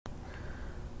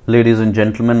Ladies and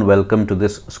gentlemen, welcome to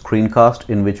this screencast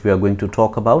in which we are going to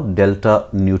talk about Delta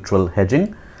Neutral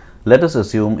Hedging. Let us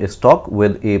assume a stock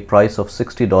with a price of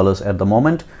 $60 at the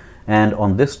moment, and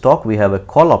on this stock we have a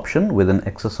call option with an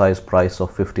exercise price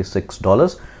of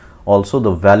 $56. Also,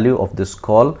 the value of this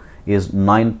call is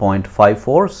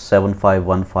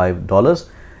 $9.547515,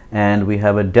 and we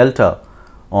have a delta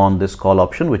on this call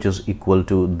option which is equal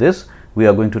to this. We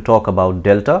are going to talk about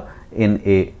delta in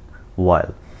a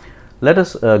while. Let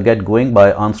us get going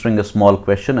by answering a small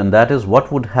question, and that is,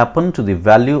 what would happen to the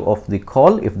value of the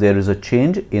call if there is a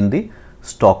change in the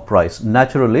stock price?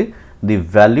 Naturally, the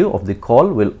value of the call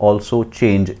will also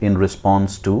change in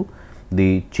response to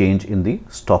the change in the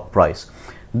stock price.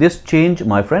 This change,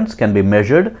 my friends, can be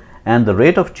measured, and the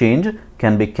rate of change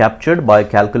can be captured by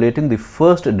calculating the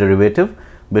first derivative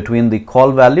between the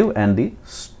call value and the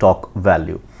stock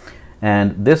value.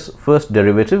 And this first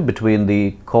derivative between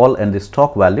the call and the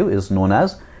stock value is known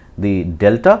as the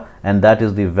delta, and that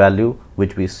is the value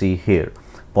which we see here,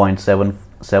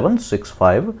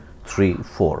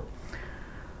 0.776534.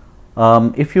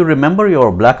 If you remember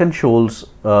your Black-Scholes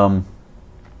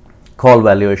call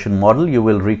valuation model, you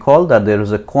will recall that there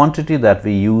is a quantity that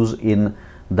we use in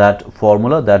that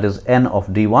formula, that is n of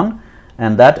d1,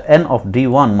 and that n of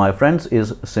d1, my friends,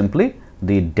 is simply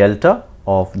the delta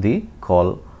of the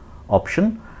call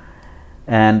option.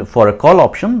 And for a call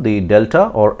option, the delta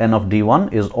or n of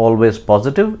d1 is always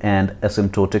positive and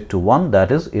asymptotic to 1, that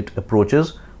is, it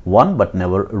approaches 1 but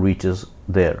never reaches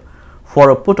there.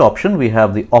 For a put option, we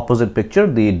have the opposite picture.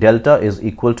 The delta is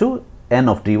equal to n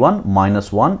of d1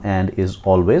 minus 1 and is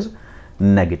always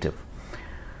negative.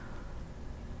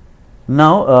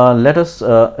 Now let us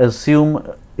assume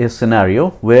a scenario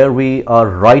where we are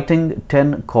writing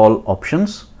 10 call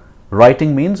options.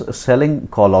 Writing means selling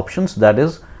call options, that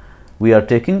is, we are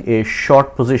taking a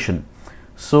short position.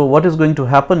 So what is going to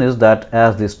happen is that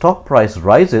as the stock price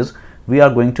rises, we are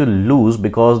going to lose,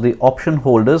 because the option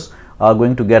holders are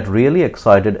going to get really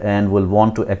excited and will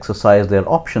want to exercise their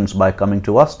options by coming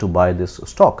to us to buy this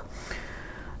stock.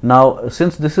 Now,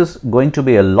 since this is going to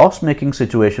be a loss-making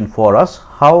situation for us,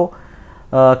 how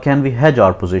can we hedge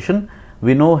our position?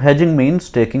 We know hedging means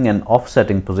taking an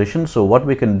offsetting position. So what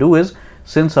we can do is,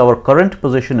 since our current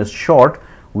position is short,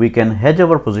 we can hedge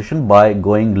our position by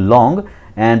going long,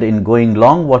 and in going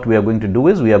long, what we are going to do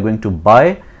is we are going to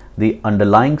buy the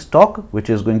underlying stock, which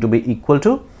is going to be equal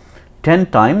to 10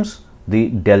 times the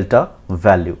delta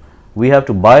value. We have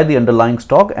to buy the underlying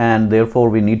stock, and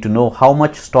therefore we need to know how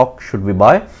much stock should we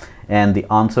buy, and the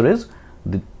answer is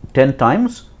the 10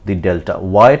 times the delta.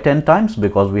 Why 10 times?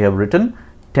 Because we have written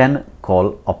 10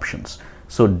 call options.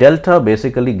 So delta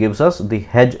basically gives us the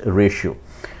hedge ratio.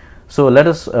 So let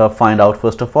us find out,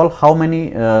 first of all, how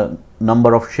many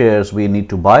number of shares we need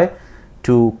to buy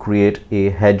to create a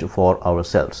hedge for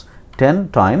ourselves. 10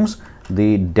 times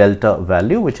the delta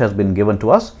value, which has been given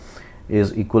to us,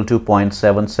 is equal to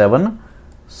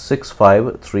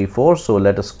 0.776534. So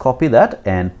let us copy that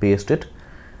and paste it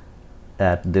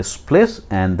at this place,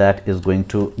 and that is going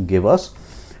to give us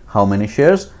how many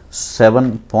shares?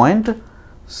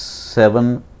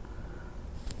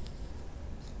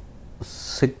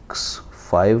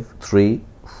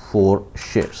 7.76534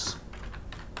 shares.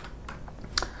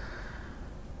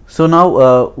 So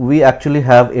now we actually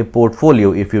have a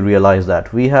portfolio. If you realize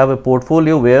that we have a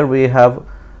portfolio where we have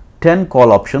 10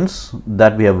 call options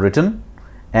that we have written,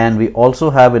 and we also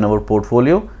have in our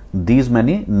portfolio these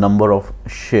many number of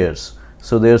shares.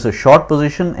 So there's a short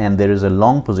position and there is a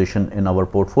long position in our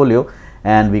portfolio,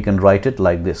 and we can write it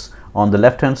like this. On the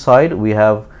left hand side, we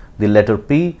have the letter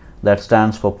P, that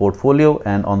stands for portfolio,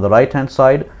 and on the right hand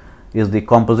side is the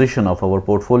composition of our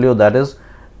portfolio, that is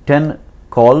 10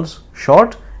 calls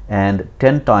short and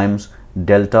 10 times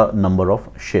delta number of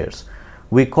shares.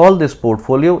 We call this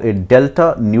portfolio a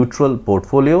delta neutral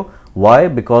portfolio. Why?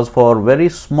 Because for very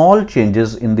small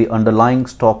changes in the underlying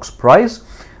stock's price,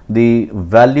 the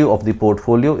value of the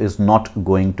portfolio is not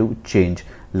going to change.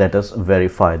 Let us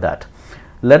verify that.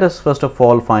 Let us first of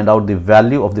all find out the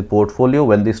value of the portfolio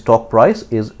when the stock price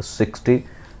is $60.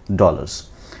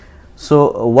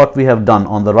 So what we have done,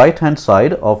 on the right hand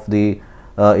side of the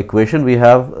equation, we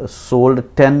have sold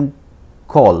 10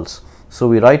 calls. So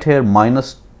we write here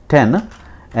minus 10,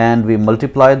 and we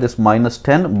multiply this minus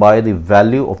 10 by the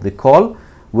value of the call,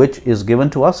 which is given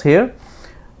to us here,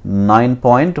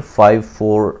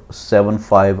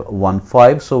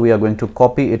 9.547515. So we are going to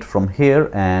copy it from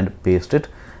here and paste it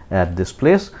at this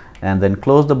place, and then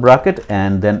close the bracket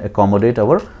and then accommodate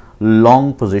our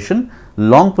long position.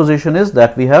 Long position is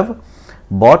that we have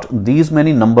bought these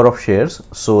many number of shares.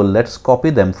 So let's copy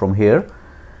them from here.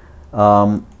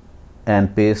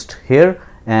 and paste here.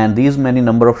 And these many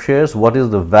number of shares, what is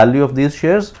the value of these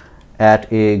shares?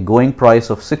 At a going price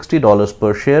of $60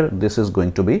 per share, this is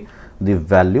going to be the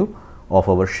value of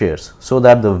our shares. So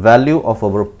that the value of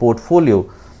our portfolio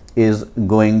is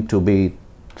going to be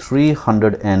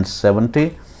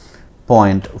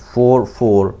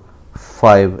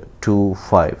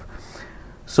 370.44525.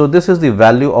 So this is the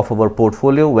value of our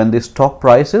portfolio when the stock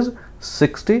price is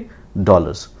 $60.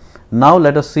 Now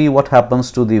let us see what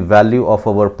happens to the value of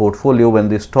our portfolio when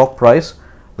the stock price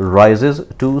rises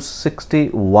to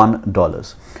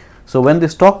 $61. So when the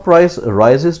stock price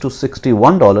rises to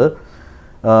 $61,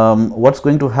 what's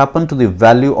going to happen to the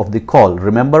value of the call?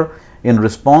 Remember, in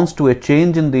response to a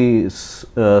change in the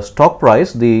stock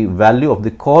price, the value of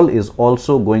the call is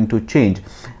also going to change,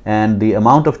 and the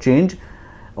amount of change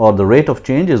or the rate of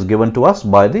change is given to us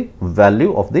by the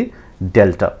value of the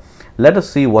delta. Let us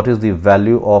see what is the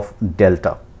value of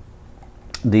delta.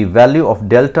 The value of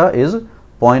delta is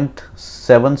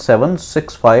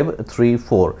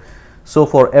 0.776534. So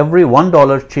for every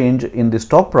 $1 change in the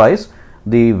stock price,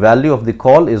 the value of the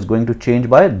call is going to change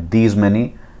by these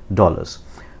many dollars.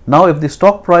 Now if the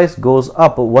stock price goes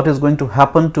up, what is going to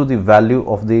happen to the value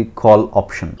of the call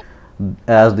option?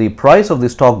 As the price of the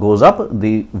stock goes up,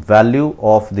 the value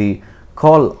of the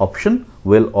call option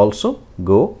will also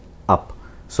go up.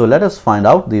 So let us find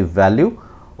out the value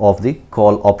of the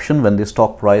call option when the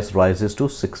stock price rises to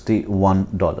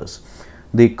 $61.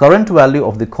 The current value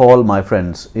of the call, my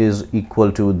friends, is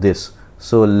equal to this.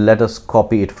 So let us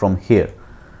copy it from here.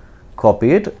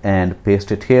 Copy it and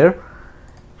paste it here.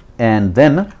 And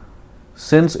then,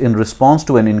 since in response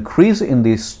to an increase in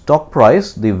the stock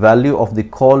price, the value of the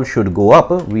call should go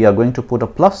up, we are going to put a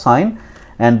plus sign,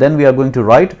 and then we are going to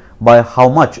write by how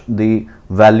much the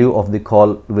value of the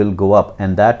call will go up,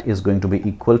 and that is going to be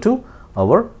equal to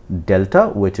our delta,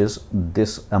 which is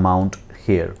this amount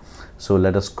here. So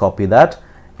let us copy that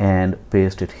and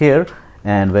paste it here,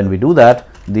 and when we do that,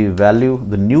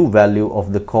 the new value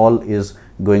of the call is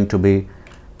going to be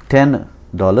 $10,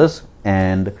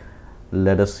 and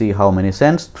let us see how many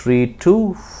cents.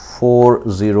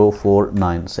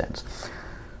 324049 cents.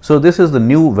 So this is the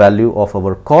new value of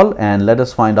our call, and let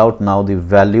us find out now the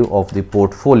value of the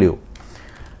portfolio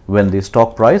when the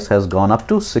stock price has gone up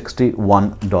to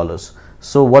 $61.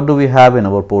 So what do we have in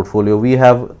our portfolio? We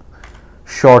have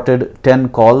shorted 10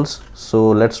 calls,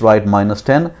 so let's write minus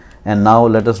 10, and now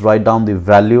let us write down the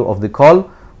value of the call,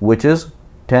 which is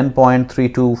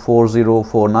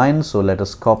 10.324049. so let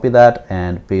us copy that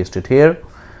and paste it here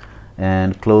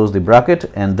and close the bracket,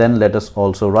 and then let us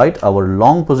also write our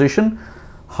long position.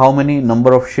 How many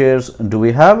number of shares do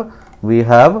we have? We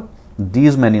have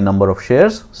these many number of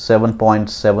shares,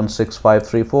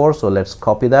 7.76534. so let's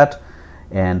copy that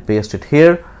and paste it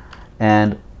here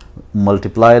and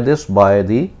multiply this by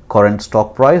the current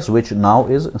stock price, which now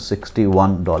is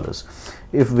 $61.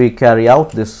 If we carry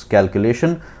out this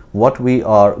calculation, what we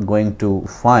are going to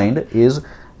find is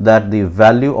that the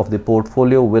value of the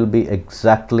portfolio will be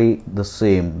exactly the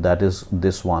same, that is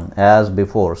this one, as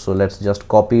before. So let's just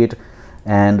copy it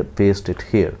and paste it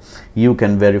here. You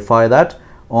can verify that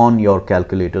on your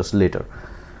calculators later.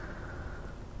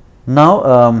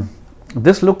 Now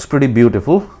this looks pretty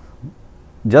beautiful.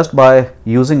 Just by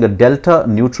using a delta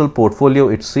neutral portfolio,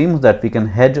 it seems that we can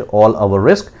hedge all our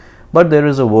risk, but there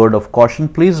is a word of caution.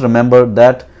 Please remember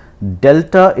that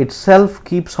delta itself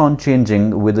keeps on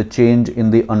changing with the change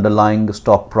in the underlying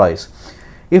stock price.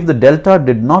 If the delta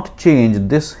did not change,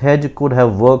 this hedge could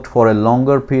have worked for a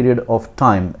longer period of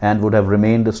time and would have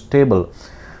remained stable.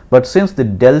 But since the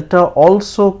delta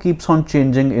also keeps on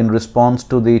changing in response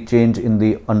to the change in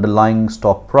the underlying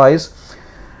stock price,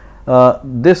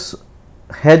 this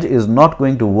hedge is not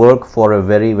going to work for a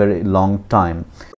very long time.